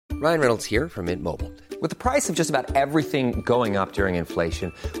Ryan Reynolds here from Mint Mobile. With the price of just about everything going up during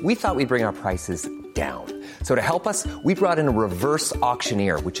inflation, we thought we'd bring our prices down. So to help us, we brought in a reverse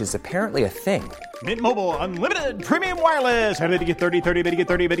auctioneer, which is apparently a thing. Mint Mobile Unlimited Premium Wireless. How to get 30, 30, bit to get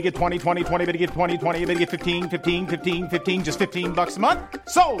 30, bit to get 20, 20, 20, bit to get 20, 20, bit to get 15, 15, 15, 15, just $15 a month?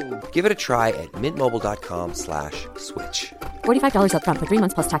 Sold! Give it a try at mintmobile.com/switch. $45 up front for 3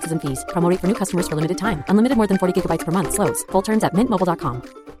 months plus taxes and fees. Promo rate for new customers for limited time. Unlimited more than 40 gigabytes per month. Slows full terms at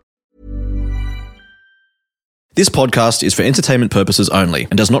mintmobile.com. This podcast is for entertainment purposes only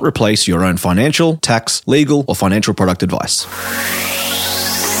and does not replace your own financial, tax, legal, or financial product advice.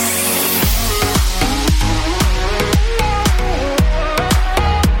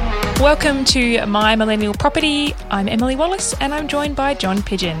 Welcome to My Millennial Property. I'm Emily Wallace and I'm joined by John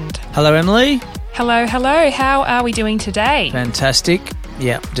Pidgeon. Hello, Emily. Hello. How are we doing today? Fantastic.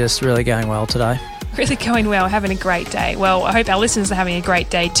 Yeah, just really going well today. Really going well, having a great day. Well, I hope our listeners are having a great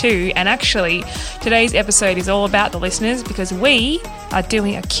day too. And actually, today's episode is all about the listeners because we are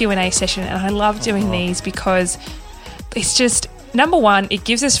doing a Q&A session and I love doing these because it's just, number one, it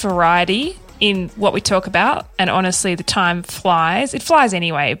gives us variety in what we talk about, and honestly, the time flies. It flies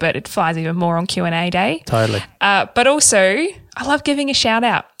anyway, but it flies even more on Q&A day. Totally. But also, I love giving a shout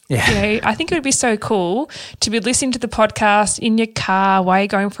out. Yeah. You know, I think it would be so cool to be listening to the podcast in your car while you're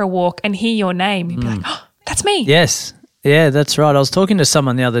going for a walk and hear your name. You'd be like, oh, that's me. Yes. Yeah, that's right. I was talking to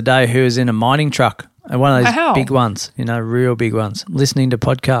someone the other day who was in a mining truck, one of those big ones, real big ones, listening to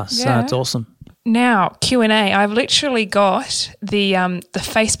podcasts. Yeah. So it's awesome. Now, Q&A, I've literally got the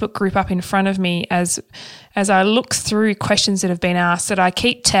Facebook group up in front of me as I look through questions that have been asked that I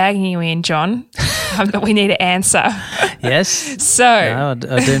keep tagging you in, John, that we need to answer. Yes. So I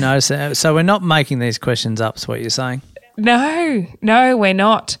do notice that. So we're not making these questions up, is what you're saying? No, we're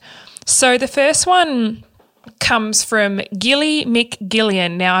not. So the first one comes from Gilly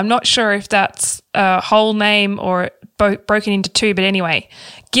McGillian. Now, I'm not sure if that's a whole name or broken into two, but anyway,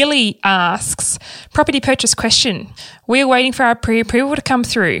 Gilly asks, property purchase question. We're waiting for our pre-approval to come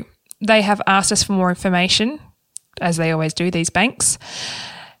through. They have asked us for more information, as they always do, these banks.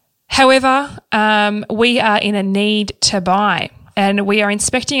 However, we are in a need to buy and we are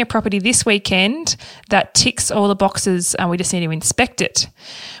inspecting a property this weekend that ticks all the boxes and we just need to inspect it.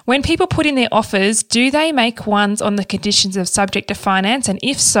 When people put in their offers, do they make ones on the conditions of subject to finance? And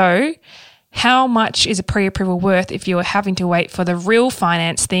if so, how much is a pre-approval worth if you are having to wait for the real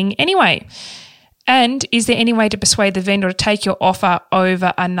finance thing anyway? And is there any way to persuade the vendor to take your offer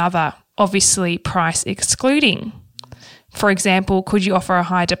over another, obviously price excluding? For example, could you offer a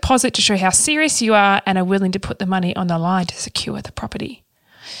high deposit to show how serious you are and are willing to put the money on the line to secure the property?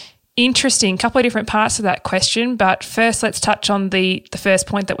 Interesting, couple of different parts of that question, but first let's touch on the first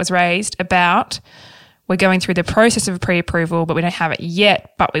point that was raised about we're going through the process of pre-approval, but we don't have it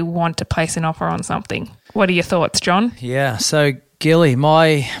yet, but we want to place an offer on something. What are your thoughts, John? Yeah, so Gilly,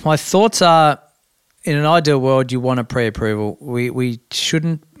 my thoughts are, in an ideal world, you want a pre-approval. We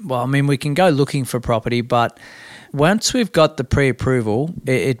shouldn't, we can go looking for property, but once we've got the pre-approval,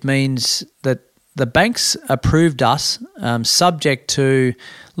 it means that the bank's approved us subject to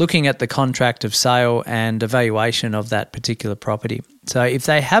looking at the contract of sale and evaluation of that particular property. So if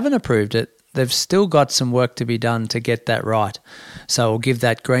they haven't approved it, they've still got some work to be done to get that right. So we'll give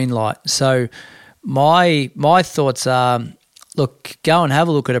that green light. So my thoughts are, look, go and have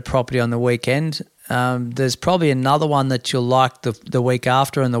a look at a property on the weekend. There's probably another one that you'll like the week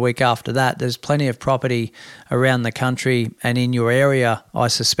after and the week after that. There's plenty of property around the country and in your area, I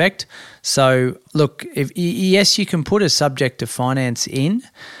suspect. So look, yes, you can put a subject to finance in,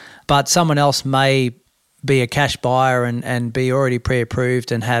 but someone else may be a cash buyer and be already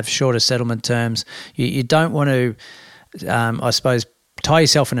pre-approved and have shorter settlement terms. You don't want to, I suppose, tie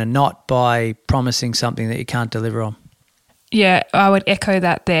yourself in a knot by promising something that you can't deliver on. Yeah, I would echo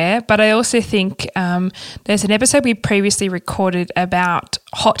that there. But I also think there's an episode we previously recorded about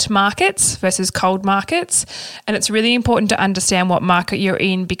hot markets versus cold markets. And it's really important to understand what market you're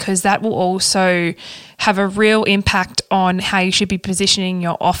in because that will also have a real impact on how you should be positioning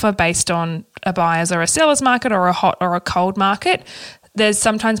your offer based on a buyer's or a seller's market or a hot or a cold market. There's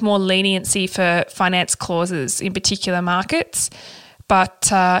sometimes more leniency for finance clauses in particular markets.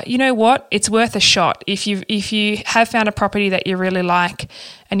 But you know what? It's worth a shot. If you have found a property that you really like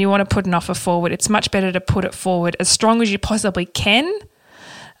and you want to put an offer forward, it's much better to put it forward as strong as you possibly can,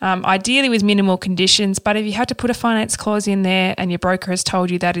 ideally with minimal conditions. But if you had to put a finance clause in there and your broker has told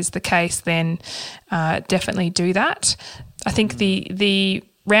you that is the case, then definitely do that. I think the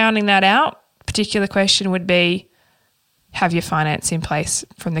rounding that out, particular question would be, have your finance in place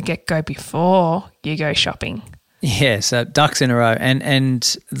from the get-go before you go shopping. Yeah, so ducks in a row.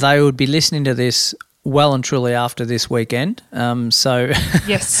 And they would be listening to this well and truly after this weekend. So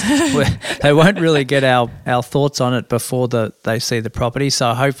Yes. they won't really get our thoughts on it before they see the property.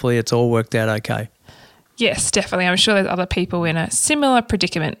 So hopefully it's all worked out okay. Yes, definitely. I'm sure there's other people in a similar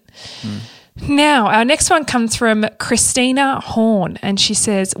predicament. Now, our next one comes from Christina Horn, and she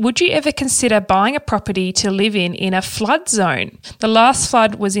says, would you ever consider buying a property to live in a flood zone? The last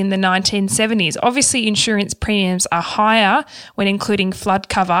flood was in the 1970s. Obviously, insurance premiums are higher when including flood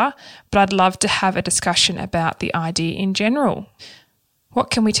cover, but I'd love to have a discussion about the idea in general.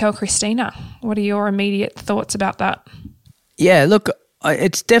 What can we tell Christina? What are your immediate thoughts about that? Yeah, look,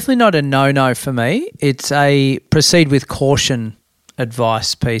 it's definitely not a no-no for me. It's a proceed with caution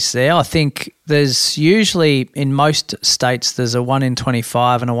advice piece there. I think there's usually, in most states, there's a 1 in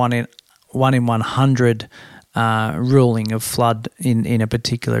 25 and a 1 in 100 ruling of flood in a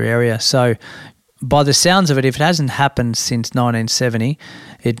particular area. So by the sounds of it, if it hasn't happened since 1970,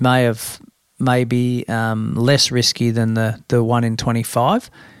 it may be less risky than the 1 in 25.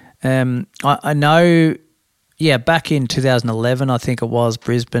 I know, back in 2011, I think it was,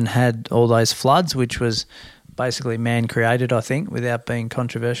 Brisbane had all those floods, which was basically man-created, I think, without being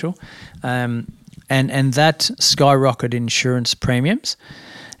controversial. And that skyrocketed insurance premiums.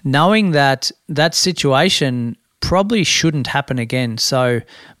 Knowing that situation probably shouldn't happen again. So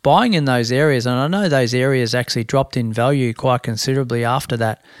buying in those areas, and I know those areas actually dropped in value quite considerably after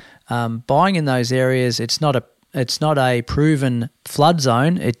that. Buying in those areas, it's not a proven flood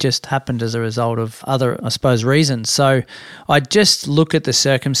zone. It just happened as a result of other, I suppose, reasons. So I just look at the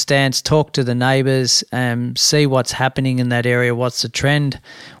circumstance, talk to the neighbours, see what's happening in that area, what's the trend.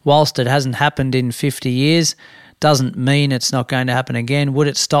 Whilst it hasn't happened in 50 years, doesn't mean it's not going to happen again. Would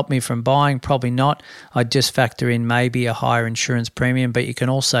it stop me from buying? Probably not. I'd just factor in maybe a higher insurance premium, but you can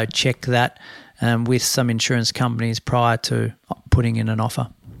also check that with some insurance companies prior to putting in an offer.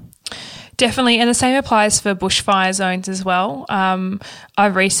 Definitely, and the same applies for bushfire zones as well. I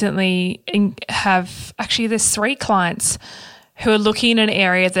recently there's 3 clients who are looking in an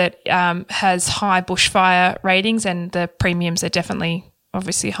area that has high bushfire ratings, and the premiums are definitely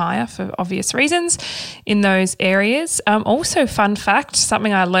obviously higher for obvious reasons in those areas. Also, fun fact,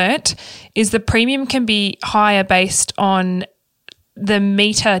 something I learnt is the premium can be higher based on the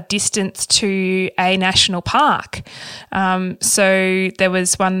metre distance to a national park. So there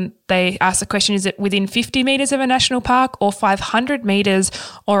was one, they asked the question, is it within 50 metres of a national park or 500 metres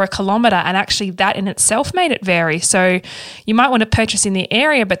or a kilometre? And actually that in itself made it vary. So you might want to purchase in the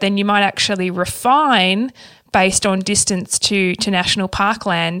area, but then you might actually refine based on distance to national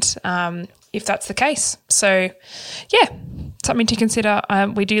parkland if that's the case. So yeah, something to consider.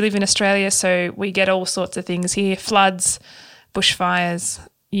 We do live in Australia, so we get all sorts of things here, floods, bushfires,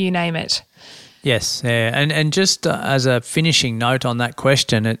 you name it. Yes, yeah. And just as a finishing note on that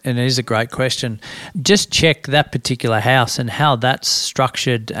question, and it is a great question, just check that particular house and how that's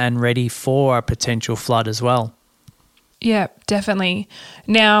structured and ready for a potential flood as well. Yeah, definitely.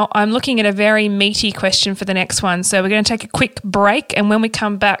 Now, I'm looking at a very meaty question for the next one. So we're going to take a quick break, and when we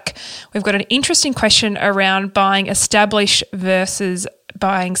come back, we've got an interesting question around buying established versus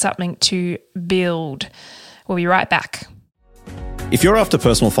buying something to build. We'll be right back. If you're after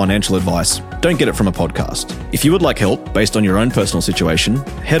personal financial advice, don't get it from a podcast. If you would like help based on your own personal situation,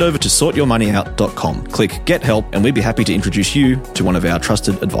 head over to sortyourmoneyout.com, click Get Help, and we'd be happy to introduce you to one of our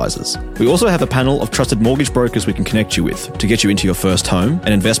trusted advisors. We also have a panel of trusted mortgage brokers we can connect you with to get you into your first home,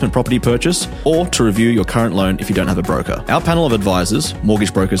 an investment property purchase, or to review your current loan if you don't have a broker. Our panel of advisors,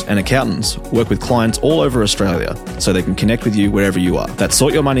 mortgage brokers, and accountants work with clients all over Australia so they can connect with you wherever you are. That's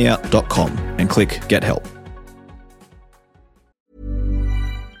sortyourmoneyout.com and click Get Help.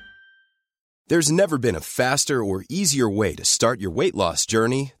 There's never been a faster or easier way to start your weight loss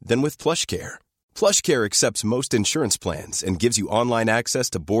journey than with PlushCare. PlushCare accepts most insurance plans and gives you online access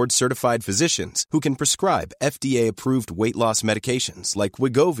to board-certified physicians who can prescribe FDA-approved weight loss medications like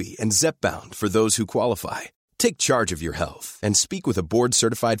Wegovy and Zepbound for those who qualify. Take charge of your health and speak with a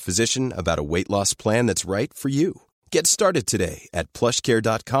board-certified physician about a weight loss plan that's right for you. Get started today at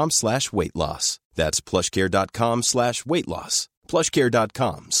plushcare.com/weight loss. That's plushcare.com/weight loss.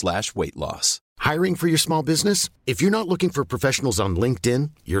 plushcare.com/weight loss. Hiring for your small business? If you're not looking for professionals on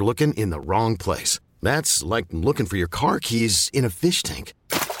LinkedIn, you're looking in the wrong place. That's like looking for your car keys in a fish tank.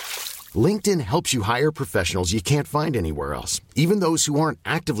 LinkedIn helps you hire professionals you can't find anywhere else, even those who aren't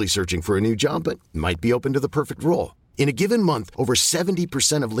actively searching for a new job but might be open to the perfect role. In a given month, over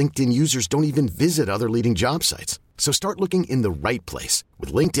 70% of LinkedIn users don't even visit other leading job sites. So start looking in the right place.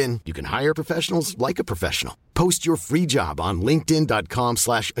 With LinkedIn, you can hire professionals like a professional. Post your free job on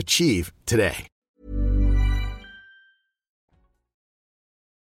linkedin.com/achieve today.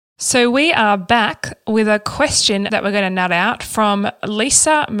 So we are back with a question that we're going to nut out from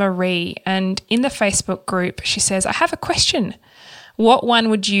Lisa Marie. And in the Facebook group, she says, I have a question. What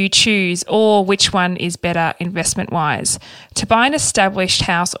one would you choose, or which one is better investment-wise, to buy an established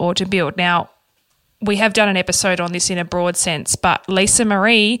house or to build? Now, we have done an episode on this in a broad sense, but Lisa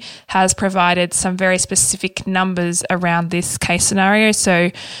Marie has provided some very specific numbers around this case scenario. So,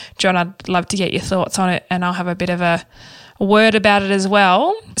 John, I'd love to get your thoughts on it, and I'll have a bit of a word about it as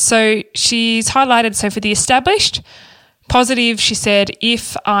well. So she's highlighted, so for the established, positive, she said,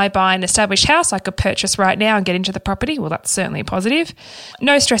 if I buy an established house, I could purchase right now and get into the property. Well, that's certainly positive.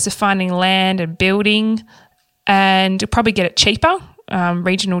 No stress of finding land and building, and probably get it cheaper.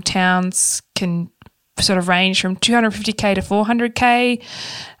 Regional towns can sort of range from 250K to 400K.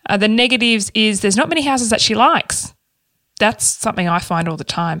 The negatives is there's not many houses that she likes. That's something I find all the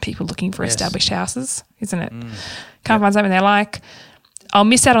time, people looking for established houses, isn't it? Can't find something they like. I'll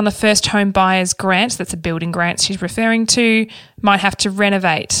miss out on the first home buyer's grant. That's a building grant she's referring to. Might have to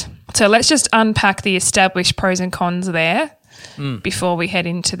renovate. So let's just unpack the established pros and cons there before we head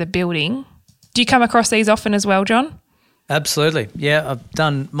into the building. Do you come across these often as well, John? Absolutely. Yeah, I've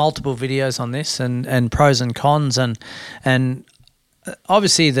done multiple videos on this and pros and cons, and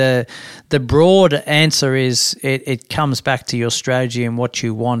obviously the broad answer is it comes back to your strategy and what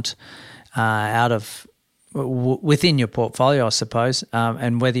you want out of within your portfolio, I suppose,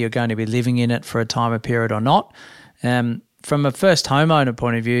 and whether you're going to be living in it for a time or period or not. From a first homeowner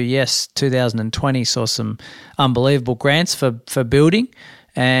point of view, yes, 2020 saw some unbelievable grants for building,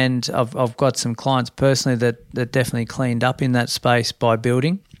 and I've got some clients personally that definitely cleaned up in that space by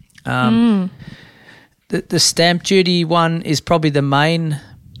building. The stamp duty one is probably the main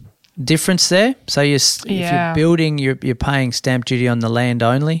difference there. So if you're building, you're paying stamp duty on the land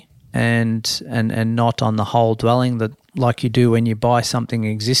only, and not on the whole dwelling like you do when you buy something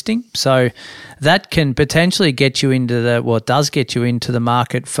existing. So that can potentially get you into it does get you into the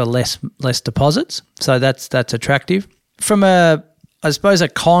market for less deposits. So that's attractive. From I suppose a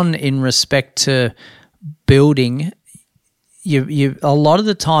con in respect to building, you a lot of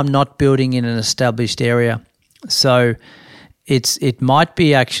the time not building in an established area. So it might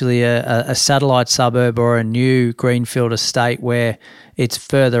be actually a satellite suburb or a new greenfield estate where it's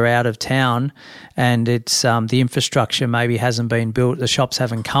further out of town, and it's the infrastructure maybe hasn't been built, the shops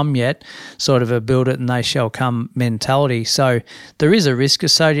haven't come yet, sort of a build it and they shall come mentality. So there is a risk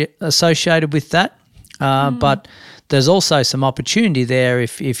associated with that, but there's also some opportunity there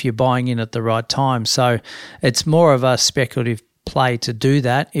if you're buying in at the right time. So it's more of a speculative play to do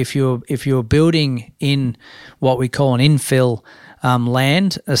that. If you're building in what we call an infill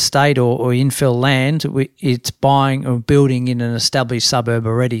land, estate or infill land, it's buying or building in an established suburb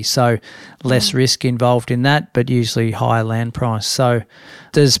already, so less risk involved in that, but usually higher land price. So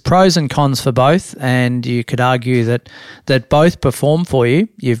there's pros and cons for both, and you could argue that both perform for you.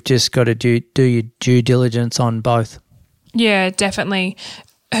 You've just got to do your due diligence on both. Yeah, definitely.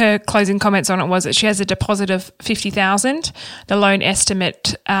 Her closing comments on it was that she has a deposit of $50,000, the loan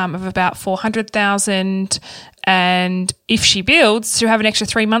estimate of about $400,000, and if she builds, she'll have an extra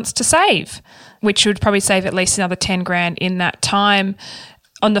 3 months to save, which would probably save at least another $10,000 in that time.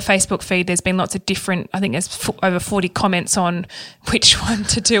 On the Facebook feed, there's been lots of different, I think there's over 40 comments on which one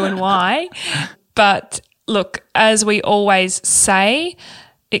to do and why. But look, as we always say,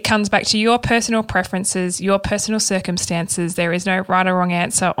 it comes back to your personal preferences, your personal circumstances. There is no right or wrong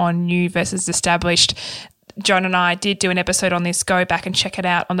answer on new versus established. John and I did do an episode on this. Go back and check it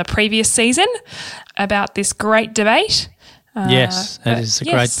out on the previous season about this great debate. Yes, that is a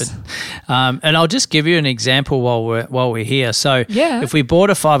great bit. And I'll just give you an example while we're here. So if we bought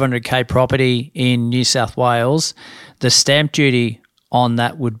a 500K property in New South Wales, the stamp duty on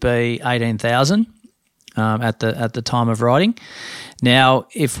that would be $18,000 at the time of writing. Now,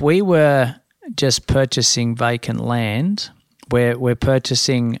 if we were just purchasing vacant land, we're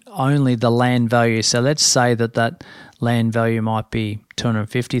purchasing only the land value. So let's say that land value might be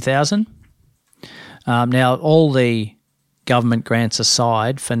 $250,000. Now, all the government grants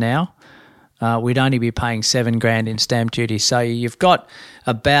aside for now, we'd only be paying $7,000 in stamp duty. So you've got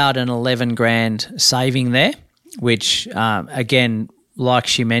about an $11,000 saving there, which again, like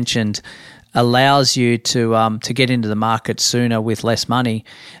she mentioned, allows you to get into the market sooner with less money,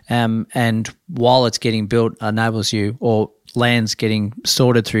 and while it's getting built, enables you, or land's getting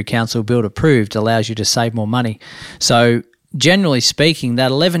sorted through council build approved, allows you to save more money. So generally speaking,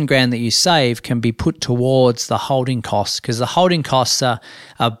 that $11,000 that you save can be put towards the holding costs, because the holding costs are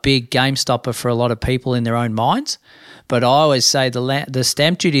a big game stopper for a lot of people in their own minds. But I always say the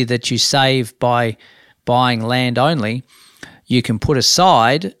stamp duty that you save by buying land only, you can put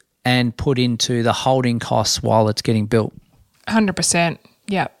aside and put into the holding costs while it's getting built. 100%.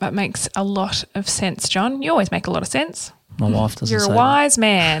 Yeah, that makes a lot of sense, John. You always make a lot of sense. My wife doesn't You're say a wise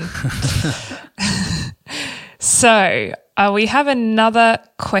man. So we have another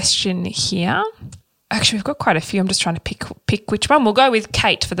question here. Actually, we've got quite a few. I'm just trying to pick which one. We'll go with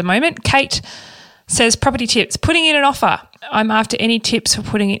Kate for the moment. Kate says, property tips, putting in an offer. I'm after any tips for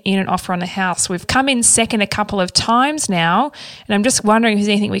putting in an offer on a house. We've come in second a couple of times now, and I'm just wondering if there's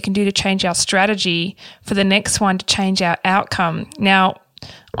anything we can do to change our strategy for the next one to change our outcome. Now,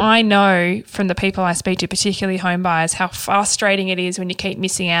 I know from the people I speak to, particularly home buyers, how frustrating it is when you keep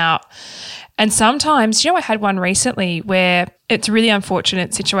missing out. And sometimes, I had one recently where it's a really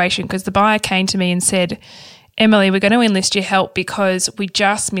unfortunate situation because the buyer came to me and said, Emily, we're going to enlist your help because we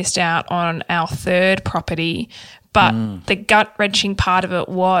just missed out on our third property. But the gut-wrenching part of it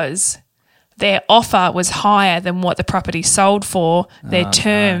was their offer was higher than what the property sold for. Their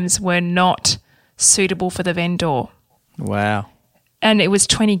terms were not suitable for the vendor. Wow. And it was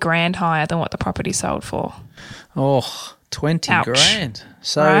 20 grand higher than what the property sold for. Oh, 20 Ouch. grand.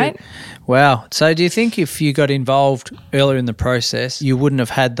 So, Right? Wow. So do you think if you got involved earlier in the process, you wouldn't have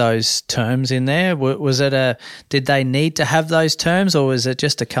had those terms in there? Did they need to have those terms, or was it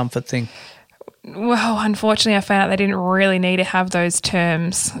just a comfort thing? Well, unfortunately, I found out they didn't really need to have those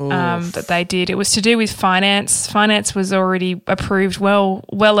terms that they did. It was to do with finance. Finance was already approved well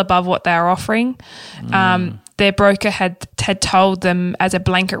above what they were offering. Their broker had told them as a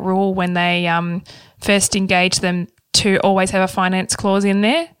blanket rule when they first engaged them to always have a finance clause in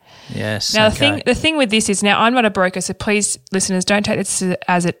there. Yes. Now, okay. the thing with this is, now I'm not a broker, so please, listeners, don't take this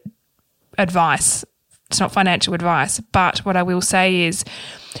as advice. It's not financial advice. But what I will say is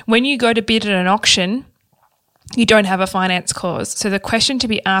when you go to bid at an auction, you don't have a finance clause. So the question to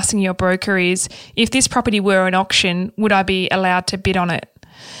be asking your broker is, if this property were an auction, would I be allowed to bid on it?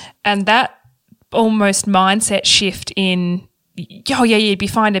 And that almost mindset shift in, oh yeah, you'd be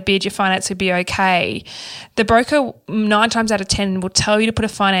fine to bid, your finance would be okay. The broker 9 times out of 10 will tell you to put a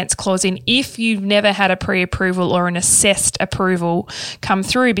finance clause in if you've never had a pre-approval or an assessed approval come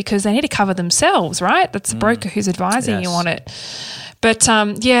through, because they need to cover themselves, right? That's the broker who's advising you on it. But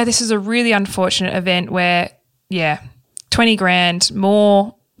this is a really unfortunate event where, 20 grand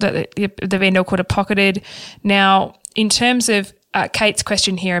more that the vendor could have pocketed. Now, in terms of Kate's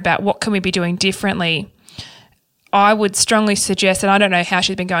question here about what can we be doing differently, I would strongly suggest, and I don't know how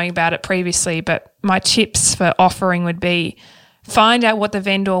she's been going about it previously, but my tips for offering would be find out what the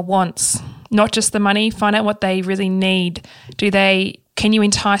vendor wants, not just the money, find out what they really need. Can you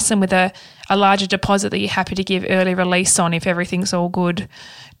entice them with a larger deposit that you're happy to give early release on if everything's all good?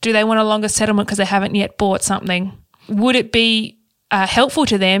 Do they want a longer settlement because they haven't yet bought something? Would it be helpful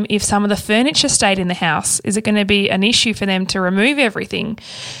to them if some of the furniture stayed in the house? Is it going to be an issue for them to remove everything?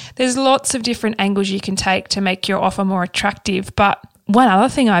 There's lots of different angles you can take to make your offer more attractive. But one other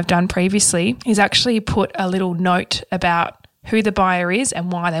thing I've done previously is actually put a little note about who the buyer is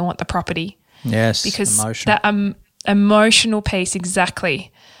and why they want the property. Yes, because emotional. that emotional piece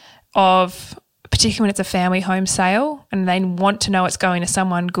exactly of, particularly when it's a family home sale and they want to know it's going to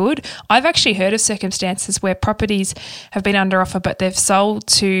someone good. I've actually heard of circumstances where properties have been under offer but they've sold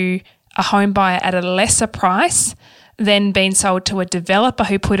to a home buyer at a lesser price than being sold to a developer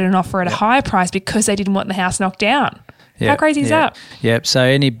who put in an offer at a higher price because they didn't want the house knocked down. How crazy is that? Yep. So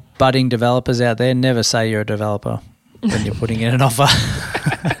any budding developers out there, never say you're a developer when you're putting in an offer.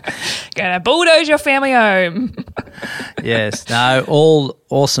 Gonna bulldoze your family home. Yes. No, all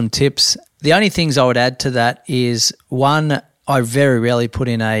awesome tips. The only things I would add to that is, one, I very rarely put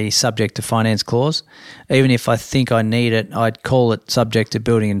in a subject to finance clause. Even if I think I need it, I'd call it subject to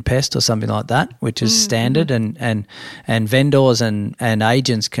building and pest or something like that, which is standard, and vendors and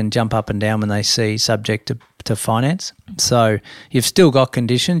agents can jump up and down when they see subject to finance. So you've still got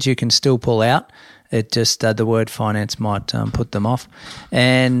conditions, you can still pull out. It just the word finance might put them off.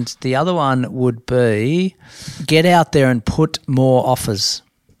 And the other one would be get out there and put more offers.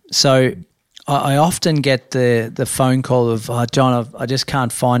 So I often get the phone call of, John, I just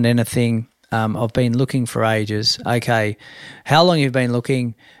can't find anything. I've been looking for ages. Okay, how long have you been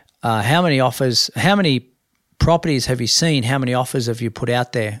looking? How many offers? How many properties have you seen? How many offers have you put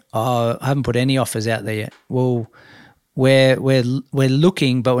out there? I haven't put any offers out there yet. Well, we're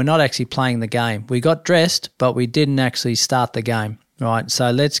looking, but we're not actually playing the game. We got dressed, but we didn't actually start the game, right? So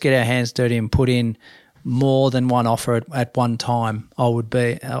let's get our hands dirty and put in more than one offer at one time. I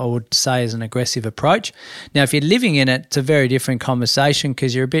would say is an aggressive approach. Now, if you're living in it, it's a very different conversation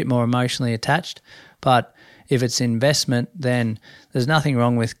because you're a bit more emotionally attached. But if it's investment, then there's nothing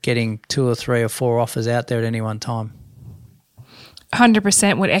wrong with getting 2 or 3 or 4 offers out there at any one time.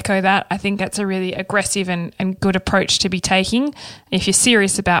 100% would echo that. I think that's a really aggressive and good approach to be taking. If you're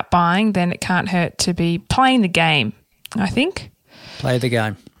serious about buying, then it can't hurt to be playing the game, I think. Play the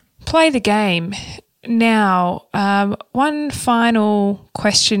game. Play the game. Now, one final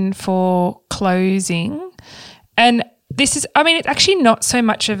question for closing. And this is, it's actually not so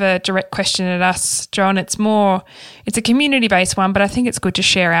much of a direct question at us, John. It's a community-based one, but I think it's good to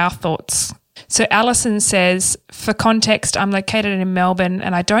share our thoughts. So Alison says, for context, I'm located in Melbourne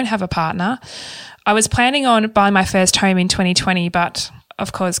and I don't have a partner. I was planning on buying my first home in 2020, but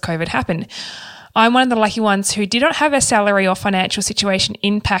of course COVID happened. I'm one of the lucky ones who did not have a salary or financial situation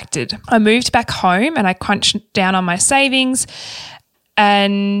impacted. I moved back home and I crunched down on my savings,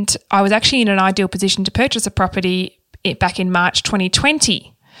 and I was actually in an ideal position to purchase a property back in March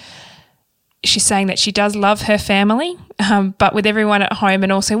 2020. She's saying that she does love her family, but with everyone at home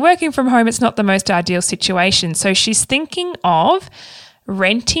and also working from home, it's not the most ideal situation. So she's thinking of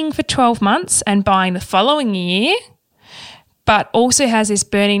renting for 12 months and buying the following year, but also has this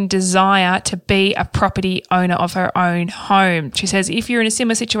burning desire to be a property owner of her own home. She says, if you're in a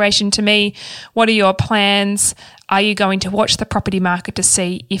similar situation to me, what are your plans? Are you going to watch the property market to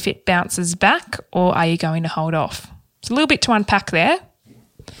see if it bounces back, or are you going to hold off? It's a little bit to unpack there.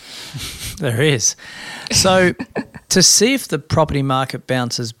 There is. So to see if the property market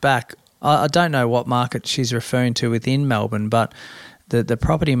bounces back, I don't know what market she's referring to within Melbourne, but the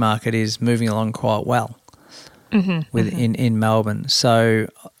property market is moving along quite well in Melbourne. So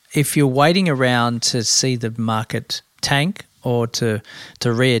if you're waiting around to see the market tank or to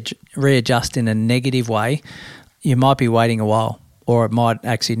readjust in a negative way, you might be waiting a while, or it might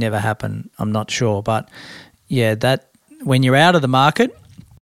actually never happen. I'm not sure. But, yeah, that when you're out of the market,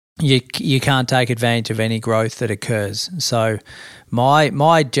 you can't take advantage of any growth that occurs. So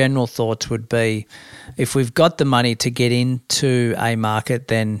my general thoughts would be, if we've got the money to get into a market,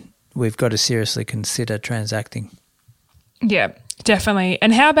 then we've got to seriously consider transacting. Yeah, definitely.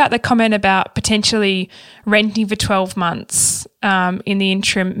 And how about the comment about potentially renting for 12 months in the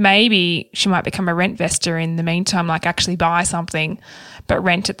interim? Maybe she might become a rentvester in the meantime, like actually buy something but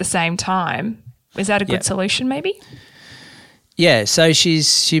rent at the same time. Is that a good solution maybe? Yeah, so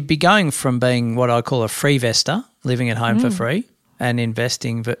she'd be going from being what I call a free vestor, living at home for free and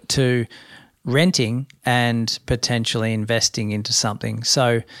investing, to renting and potentially investing into something.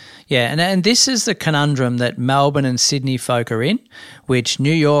 So, yeah, and this is the conundrum that Melbourne and Sydney folk are in, which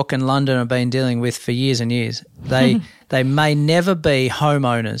New York and London have been dealing with for years and years. They may never be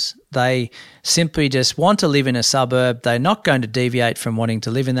homeowners. They simply just want to live in a suburb. They're not going to deviate from wanting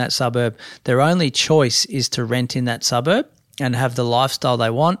to live in that suburb. Their only choice is to rent in that suburb and have the lifestyle they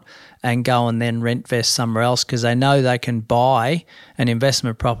want and go and then rent vest somewhere else, because they know they can buy an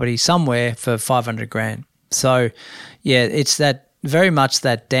investment property somewhere for $500,000. So, yeah, it's that very much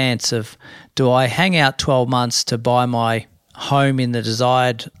that dance of, do I hang out 12 months to buy my home in the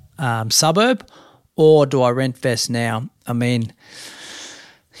desired suburb, or do I rent vest now? I mean,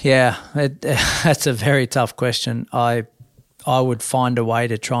 yeah, that's a very tough question. I would find a way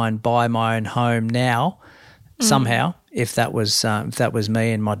to try and buy my own home now somehow, if that was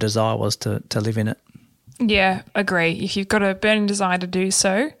me and my desire was to live in it. Yeah, agree. If you've got a burning desire to do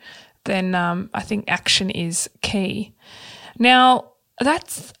so, then I think action is key. Now,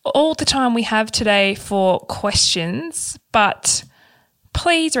 that's all the time we have today for questions, but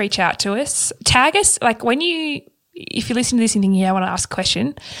please reach out to us. Tag us, if you listen to this and think, I want to ask a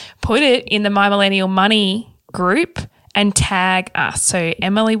question, put it in the My Millennial Money group and tag us. So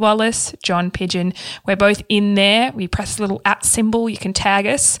Emily Wallace, John Pigeon, we're both in there. We press a little @ symbol, you can tag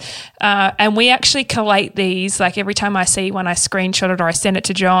us. And we actually collate these. Like every time I see one, I screenshot it or I send it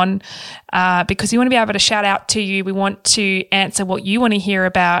to John because we want to be able to shout out to you. We want to answer what you want to hear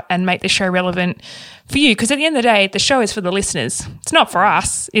about and make the show relevant for you, because at the end of the day, the show is for the listeners. It's not for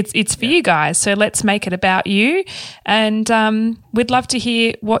us. It's for you guys. So let's make it about you. And we'd love to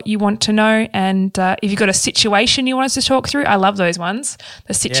hear what you want to know. And if you've got a situation you want us to talk through, I love those ones,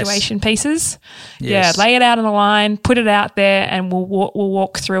 the situation pieces. Yes. Yeah, lay it out on the line, put it out there, and we'll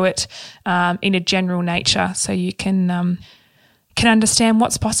walk through it in a general nature so you can understand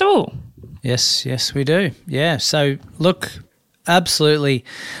what's possible. Yes, we do. Yeah. So look, absolutely.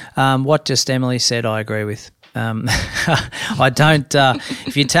 What just Emily said, I agree with. I don't.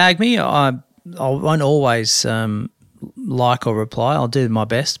 If you tag me, I won't always like or reply. I'll do my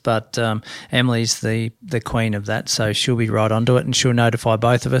best, but Emily's the queen of that, so she'll be right onto it and she'll notify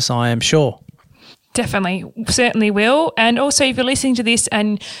both of us, I am sure. Definitely. Certainly will. And also, if you're listening to this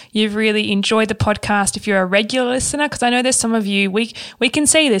and you've really enjoyed the podcast, if you're a regular listener, because I know there's some of you, we can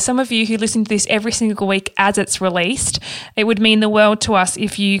see there's some of you who listen to this every single week as it's released. It would mean the world to us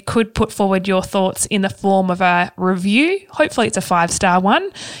if you could put forward your thoughts in the form of a review. Hopefully it's a 5-star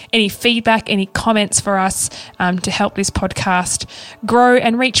one. Any feedback, any comments for us to help this podcast grow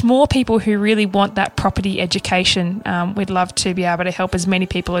and reach more people who really want that property education. We'd love to be able to help as many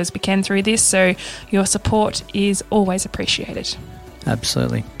people as we can through this. So your support is always appreciated.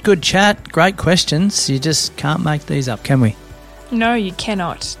 Absolutely. Good chat. Great questions. You just can't make these up, can we? No, you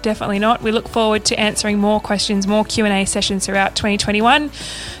cannot. Definitely not. We look forward to answering more questions, more Q&A sessions throughout 2021.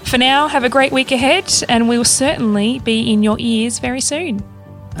 For now, have a great week ahead, and we'll certainly be in your ears very soon.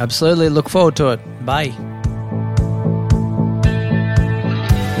 Absolutely. Look forward to it. Bye.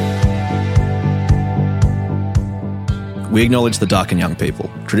 We acknowledge the Darkin Young people,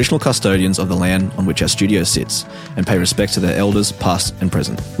 traditional custodians of the land on which our studio sits, and pay respect to their elders, past and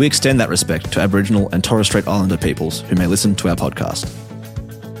present. We extend that respect to Aboriginal and Torres Strait Islander peoples who may listen to our podcast.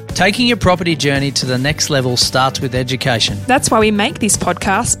 Taking your property journey to the next level starts with education. That's why we make this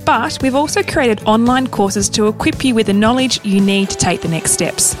podcast, but we've also created online courses to equip you with the knowledge you need to take the next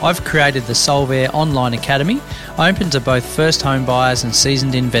steps. I've created the Solvair Online Academy, open to both first home buyers and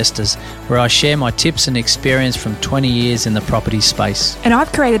seasoned investors, where I share my tips and experience from 20 years in the property space. And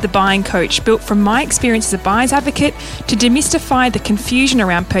I've created the Buying Coach, built from my experience as a buyer's advocate to demystify the confusion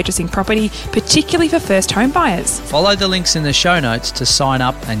around purchasing property, particularly for first home buyers. Follow the links in the show notes to sign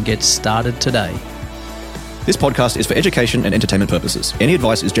up and get started today. This podcast is for education and entertainment purposes. Any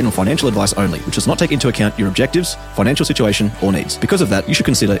advice is general financial advice only, which does not take into account your objectives, financial situation, or needs. Because of that, you should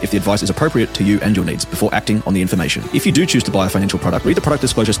consider if the advice is appropriate to you and your needs before acting on the information. If you do choose to buy a financial product, read the product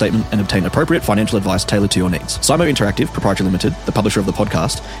disclosure statement and obtain appropriate financial advice tailored to your needs. Simo Interactive Proprietary Limited, the publisher of the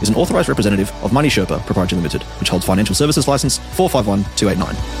podcast, is an authorised representative of Money Sherpa Proprietary Limited, which holds financial services license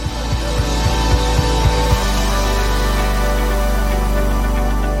 451289.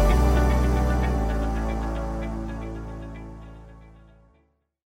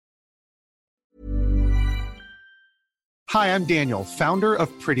 Hi, I'm Daniel, founder of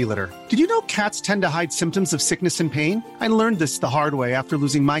Pretty Litter. Did you know cats tend to hide symptoms of sickness and pain? I learned this the hard way after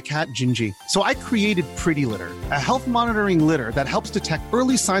losing my cat, Gingy. So I created Pretty Litter, a health monitoring litter that helps detect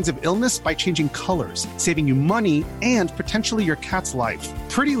early signs of illness by changing colors, saving you money and potentially your cat's life.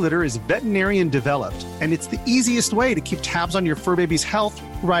 Pretty Litter is veterinarian developed, and it's the easiest way to keep tabs on your fur baby's health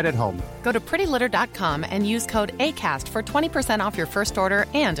right at home. Go to prettylitter.com and use code ACAST for 20% off your first order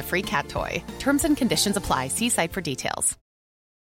and a free cat toy. Terms and conditions apply. See site for details.